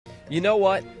You know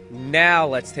what? Now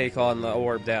let's take on the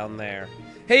orb down there.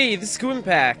 Hey, this is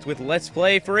KuuImpact with Let's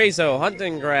Play Farezo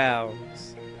Hunting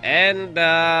Grounds. And,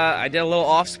 I did a little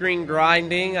off-screen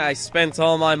grinding. I spent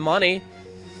all my money.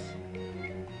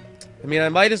 I mean, I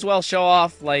might as well show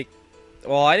off, like...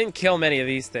 Well, I didn't kill many of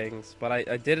these things, but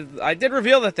I did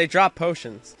reveal that they drop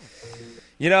potions.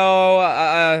 You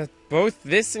know, both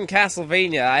this and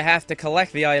Castlevania, I have to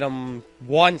collect the item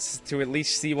once to at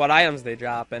least see what items they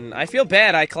drop, and I feel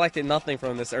bad I collected nothing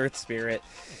from this Earth Spirit.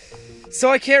 So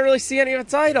I can't really see any of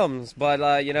its items,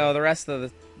 but, you know, the rest of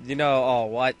the... You know, oh,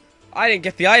 what? I didn't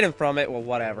get the item from it, well,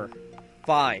 whatever.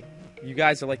 Fine. You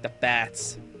guys are like the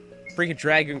bats. Freaking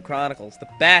Dragoon Chronicles. The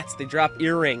bats, they drop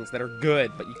earrings that are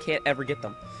good, but you can't ever get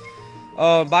them.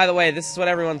 Oh, by the way, this is what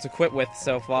everyone's equipped with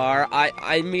so far.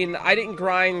 I mean, I didn't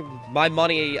grind my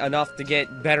money enough to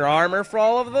get better armor for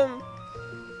all of them.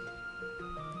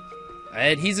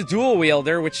 And he's a dual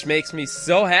wielder, which makes me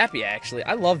so happy, actually.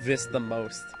 I love Vist the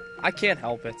most. I can't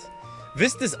help it.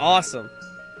 Vist is awesome.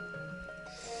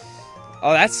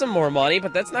 Oh, that's some more money,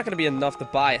 but that's not going to be enough to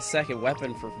buy a second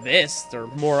weapon for Vist, or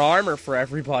more armor for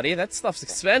everybody. That stuff's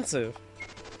expensive.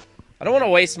 I don't want to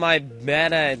waste my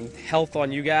mana and health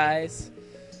on you guys.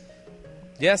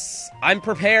 Yes, I'm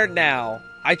prepared now.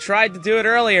 I tried to do it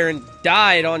earlier and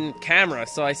died on camera,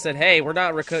 so I said, hey, we're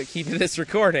not keeping this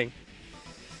recording.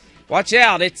 Watch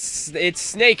out, it's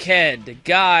Snakehead,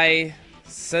 Guy,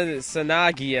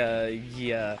 Sanagia,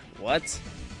 yeah, what?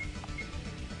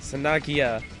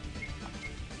 Sanagia.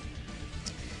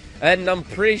 And I'm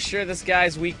pretty sure this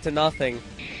guy's weak to nothing.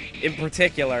 In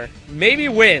particular. Maybe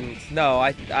wind. No,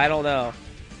 I don't know.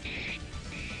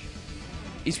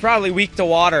 He's probably weak to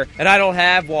water. And I don't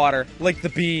have water. Like the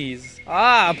bees.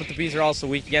 Ah, but the bees are also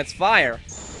weak against fire.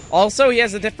 Also, he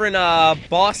has a different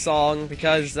boss song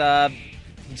because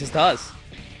he just does.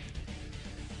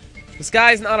 This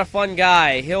guy's not a fun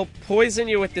guy. He'll poison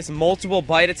you with this multiple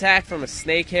bite attack from his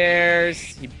snake hairs.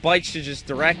 He bites you just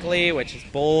directly, which is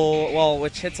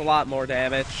which hits a lot more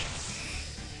damage.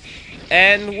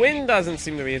 And wind doesn't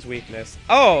seem to be his weakness.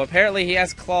 Oh, apparently he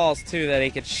has claws too that he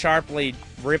could sharply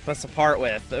rip us apart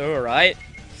with. Alright.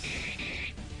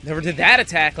 Never did that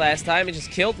attack last time, it just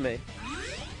killed me.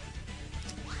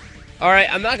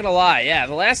 Alright, I'm not gonna lie, yeah,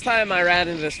 the last time I ran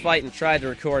into this fight and tried to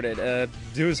record it, it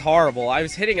was horrible. I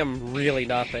was hitting him really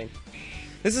nothing.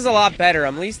 This is a lot better.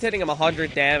 I'm at least hitting him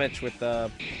 100 damage with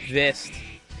the Vist.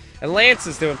 And Lance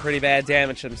is doing pretty bad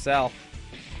damage himself.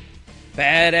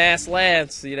 Badass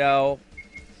Lance, you know.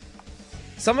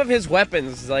 Some of his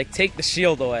weapons, like, take the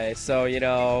shield away, so, you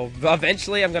know,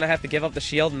 eventually I'm gonna have to give up the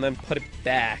shield and then put it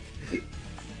back.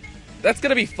 That's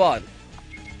gonna be fun.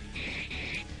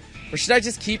 Or should I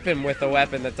just keep him with a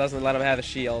weapon that doesn't let him have a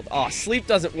shield? Oh, sleep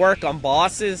doesn't work on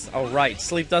bosses? Oh, right.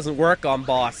 Sleep doesn't work on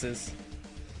bosses.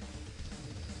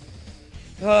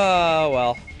 Oh,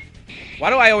 well. Why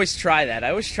do I always try that? I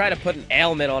always try to put an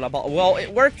ailment on a boss. Well,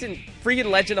 it worked in freaking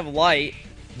Legend of Light.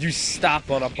 You stop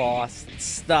on a boss. It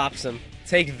stops him.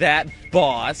 Take that,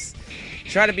 boss.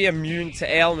 Try to be immune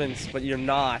to ailments, but you're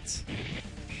not.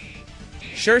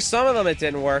 Sure, some of them it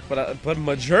didn't work, but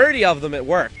majority of them it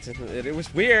worked. It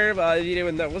was weird, but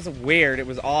it wasn't weird. It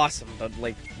was awesome. But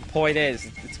like, the point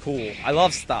is, it's cool. I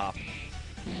love Stop.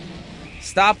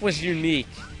 Stop was unique,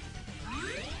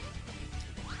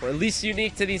 or at least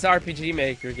unique to these RPG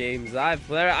Maker games. I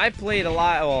played a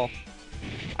lot. Well,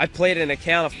 I played an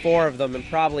account of 4 of them, and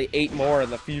probably 8 more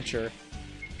in the future.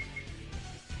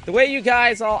 The way you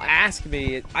guys all ask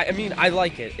me, I mean, I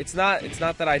like it. It's not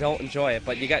that I don't enjoy it,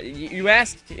 but you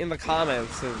ask in the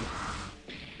comments, and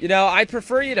you know, I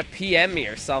prefer you to PM me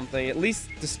or something, at least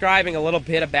describing a little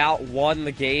bit about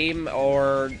the game,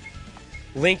 or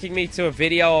linking me to a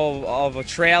video of a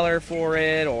trailer for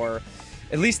it, or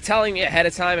at least telling me ahead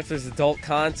of time if there's adult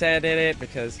content in it,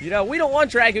 because you know, we don't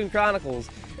want Dragoon Chronicles,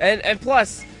 and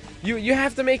plus. You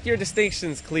have to make your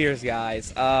distinctions clear,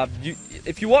 guys.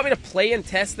 If you want me to play and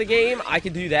test the game, I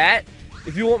can do that.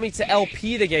 If you want me to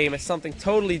LP the game, it's something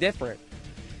totally different.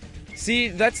 See,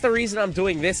 that's the reason I'm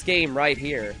doing this game right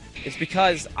here. It's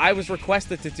because I was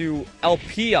requested to do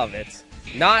LP of it,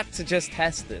 not to just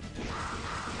test it.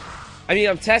 I mean,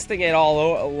 I'm testing it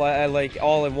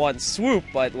all in one swoop,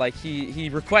 but like he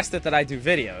requested that I do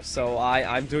video, so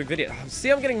I'm doing video.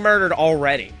 See, I'm getting murdered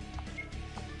already.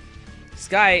 This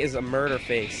guy is a murder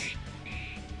face.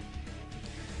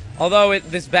 Although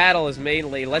this battle is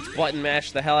mainly, let's button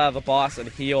mash the hell out of the boss and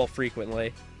heal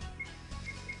frequently.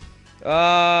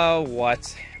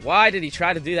 What? Why did he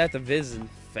try to do that to Viz and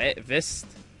Vist?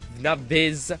 Not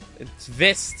Viz, it's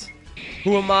Vist.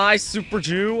 Who am I, Super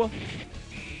Jew?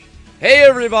 Hey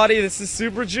everybody, this is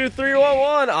Super Jew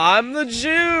 311. I'm the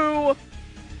Jew.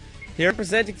 Here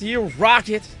presenting to you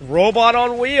Rocket, Robot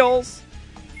on Wheels,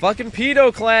 fucking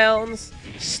pedo clowns,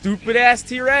 stupid ass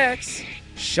T-Rex,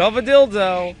 shove a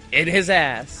dildo in his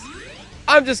ass.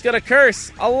 I'm just gonna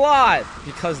curse a lot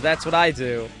because that's what I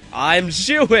do. I'm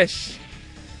Jewish.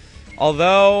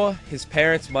 Although his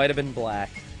parents might have been black.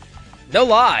 No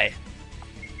lie.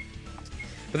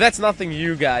 But that's nothing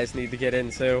you guys need to get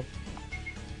into.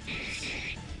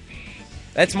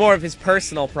 That's more of his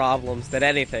personal problems than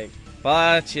anything.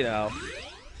 But, you know.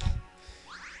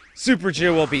 Super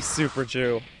Jew will be Super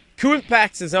Jew.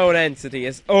 KuuImpact's his own entity,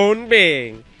 his own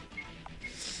being.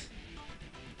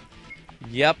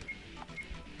 Yep.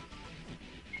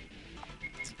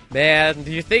 Man,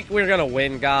 do you think we're gonna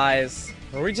win, guys?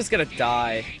 Or are we just gonna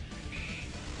die?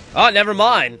 Oh, never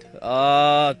mind.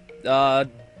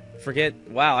 Forget.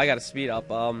 Wow, I gotta speed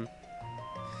up.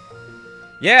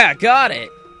 Yeah, got it.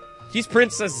 He's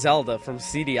Princess Zelda from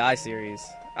CDI series.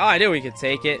 Oh, I knew we could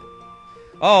take it.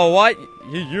 Oh, what?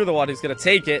 You're the one who's gonna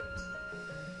take it.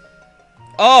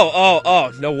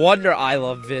 Oh. No wonder I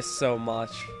love this so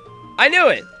much. I knew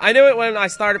it. I knew it when I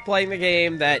started playing the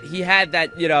game that he had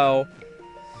that, you know,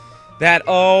 that,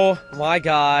 oh my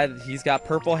god, he's got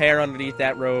purple hair underneath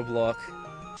that robe look.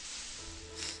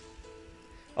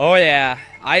 Oh yeah,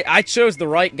 I chose the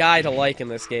right guy to like in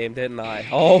this game, didn't I?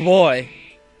 Oh boy.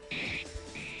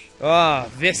 Ah,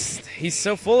 Vist, he's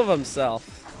so full of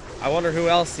himself. I wonder who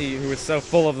else who is so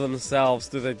full of themselves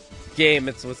through the game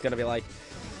it's what's gonna be like.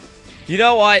 You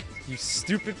know what, you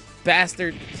stupid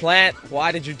bastard plant,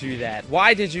 why did you do that?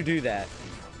 Why did you do that?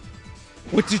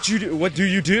 What did you do? What do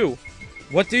you do?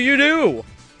 What do you do?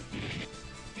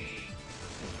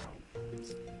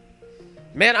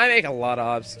 Man, I make a lot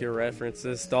of obscure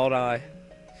references, don't I?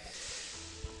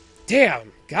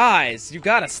 Damn, guys, you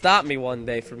gotta stop me one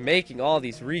day from making all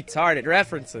these retarded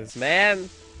references, man.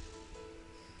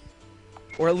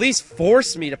 Or at least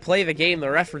force me to play the game the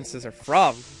references are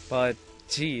from. But,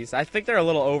 geez, I think they're a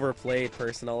little overplayed,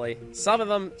 personally. Some of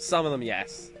them,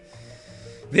 yes.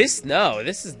 No,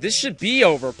 this should be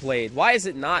overplayed. Why is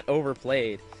it not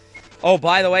overplayed? Oh,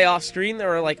 by the way, off screen, there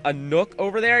were like a nook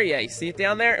over there. Yeah, you see it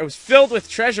down there? It was filled with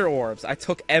treasure orbs. I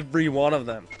took every one of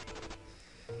them.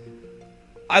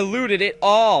 I looted it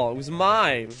all. It was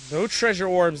mine. No treasure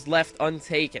orbs left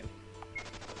untaken.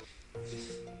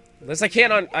 Unless I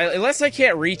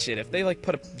can't reach it. If they like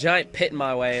put a giant pit in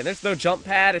my way and there's no jump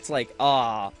pad, it's like,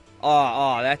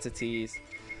 that's a tease.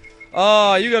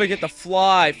 Oh, you gotta get the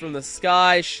fly from the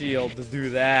sky shield to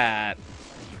do that.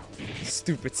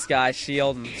 Stupid sky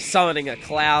shield and summoning a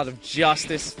cloud of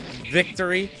justice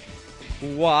victory.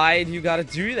 Why do you gotta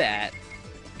do that?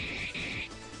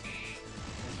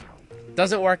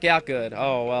 Doesn't work out good.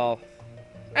 Oh, well.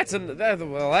 That's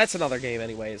another game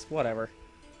anyways. Whatever.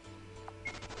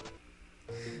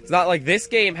 It's not like this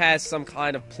game has some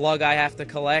kind of plug I have to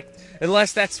collect.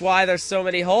 Unless that's why there's so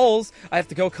many holes. I have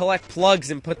to go collect plugs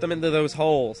and put them into those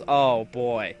holes. Oh,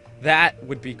 boy. That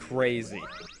would be crazy.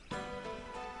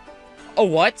 Oh,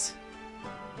 what?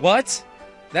 What?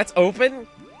 That's open?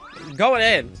 I'm going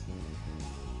in.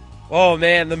 Oh,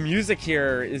 man. The music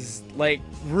here is, like,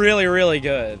 really, really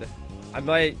good. I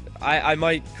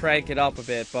might crank it up a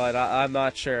bit, but I'm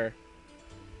not sure.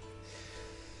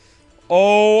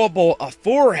 Oh, boy, a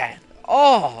forat.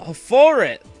 Oh, a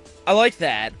forat. I like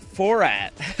that.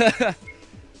 Forat.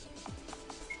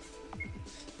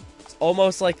 It's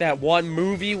almost like that one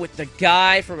movie with the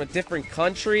guy from a different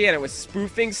country and it was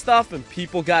spoofing stuff and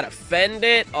people got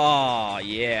offended. Oh,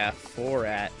 yeah,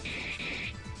 forat.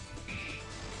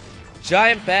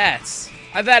 Giant bats.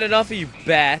 I've had enough of you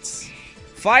bats.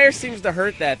 Fire seems to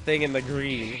hurt that thing in the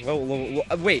green.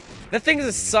 Wait, that thing is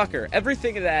a sucker.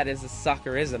 Everything of that is a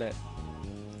sucker, isn't it?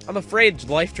 I'm afraid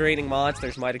life-draining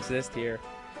monsters might exist here.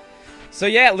 So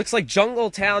yeah, it looks like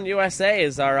Jungle Town, USA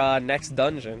is our next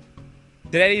dungeon.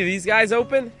 Did any of these guys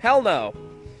open? Hell no.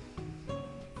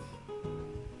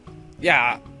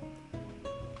 Yeah.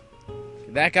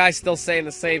 That guy's still saying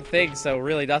the same thing, so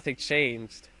really nothing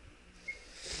changed.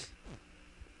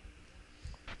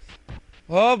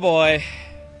 Oh boy.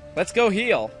 Let's go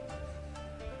heal.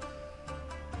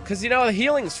 Because, you know, the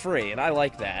healing's free, and I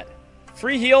like that.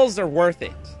 Free heals are worth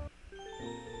it.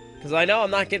 Because I know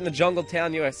I'm not getting the Jungle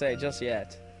Town USA just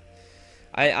yet.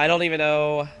 I don't even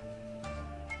know.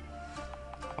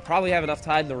 I'll probably have enough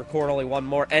time to record only one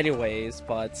more anyways,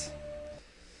 but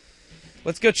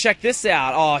let's go check this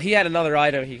out. Oh, he had another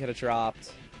item he could have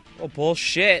dropped. Oh,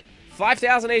 bullshit.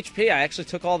 5,000 HP. I actually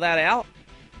took all that out.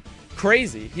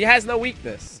 Crazy. He has no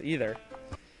weakness either.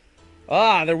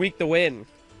 Ah, they're weak to wind.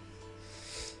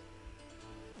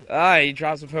 Ah, he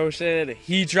drops a potion.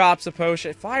 He drops a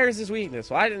potion. Fire is his weakness.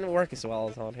 Why didn't it work as well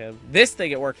as on him? This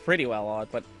thing it worked pretty well on,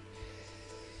 but...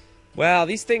 Well,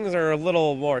 these things are a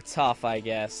little more tough, I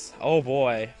guess. Oh,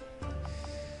 boy.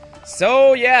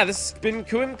 So, yeah, this has been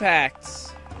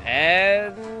KuuImpact.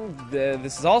 And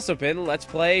this has also been Let's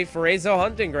Play Farezo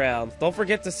Hunting Grounds. Don't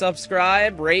forget to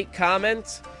subscribe, rate,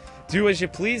 comment. Do as you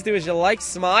please, do as you like.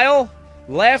 Smile,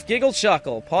 laugh, giggle,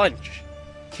 chuckle, punch,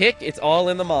 kick. It's all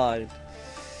in the mind.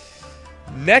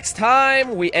 Next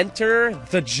time, we enter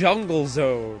the Jungle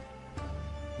Zone.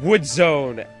 Wood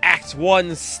Zone, Act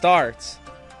 1 starts.